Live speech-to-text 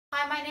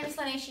Hi, my name is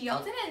Lanisha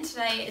Yolden and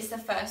today is the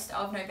 1st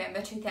of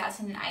November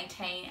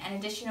 2018, and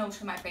additional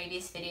to my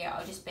previous video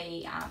I'll just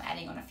be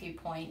adding on a few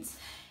points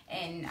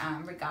in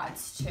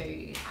regards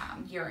to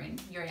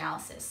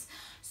urinalysis.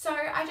 So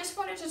I just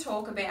wanted to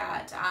talk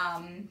about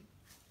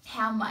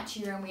how much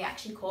urine we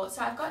actually caught.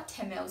 So I've got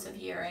 10 mils of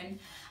urine.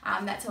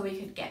 That's all we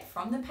could get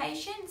from the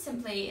patient.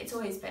 Simply, it's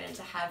always better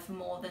to have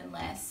more than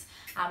less,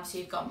 so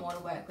you've got more to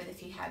work with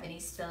if you have any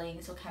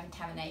spillings or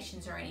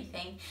contaminations or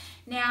anything.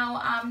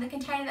 Now, the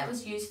container that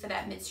was used for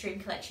that midstream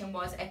collection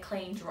was a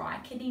clean dry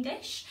kidney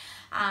dish,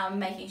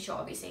 making sure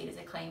obviously it is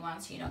a clean one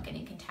so you're not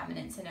getting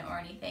contaminants in it or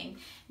anything.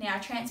 Now,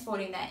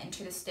 transporting that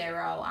into the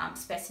sterile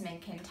specimen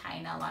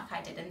container like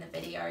I did in the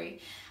video,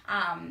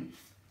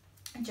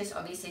 just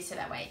obviously so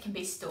that way it can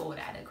be stored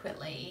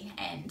adequately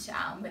and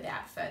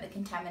without further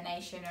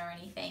contamination or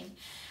anything.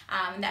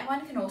 That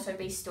one can also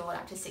be stored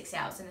up to 6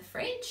 hours in the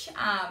fridge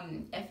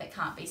if it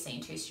can't be seen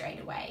to straight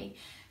away.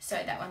 So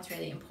that one's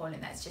really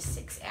important, that's just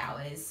 6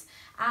 hours.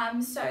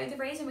 So the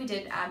reason we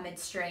did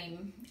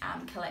midstream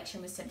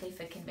collection was simply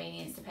for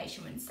convenience. The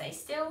patient wouldn't stay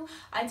still.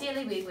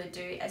 Ideally we would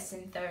do a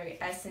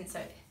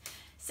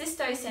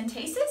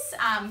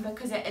cystocentesis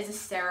because it is a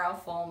sterile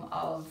form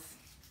of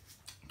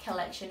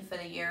collection for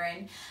the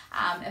urine.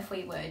 If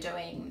we were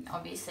doing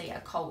obviously a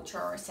culture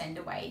or a send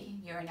away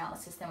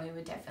urinalysis, then we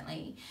would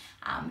definitely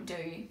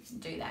do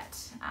that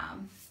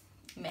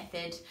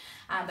method,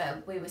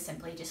 but we were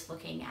simply just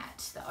looking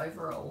at the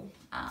overall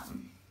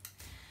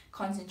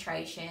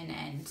concentration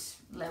and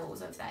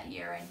levels of that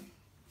urine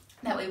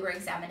that we were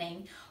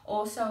examining.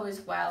 Also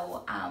as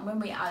well, when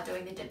we are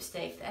doing the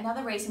dipstick,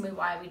 another reason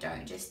why we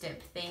don't just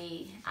dip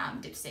the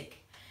dipstick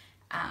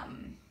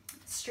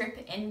strip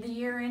in the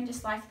urine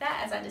just like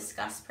that, as I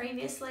discussed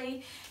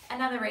previously.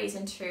 Another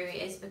reason too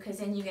is because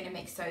then you're going to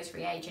mix those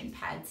reagent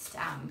pads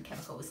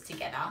chemicals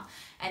together,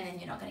 and then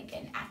you're not going to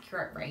get an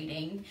accurate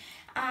reading.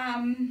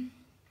 Now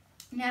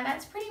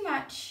that's pretty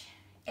much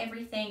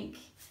everything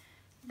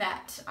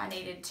that I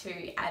needed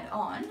to add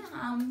on.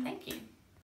 Thank you.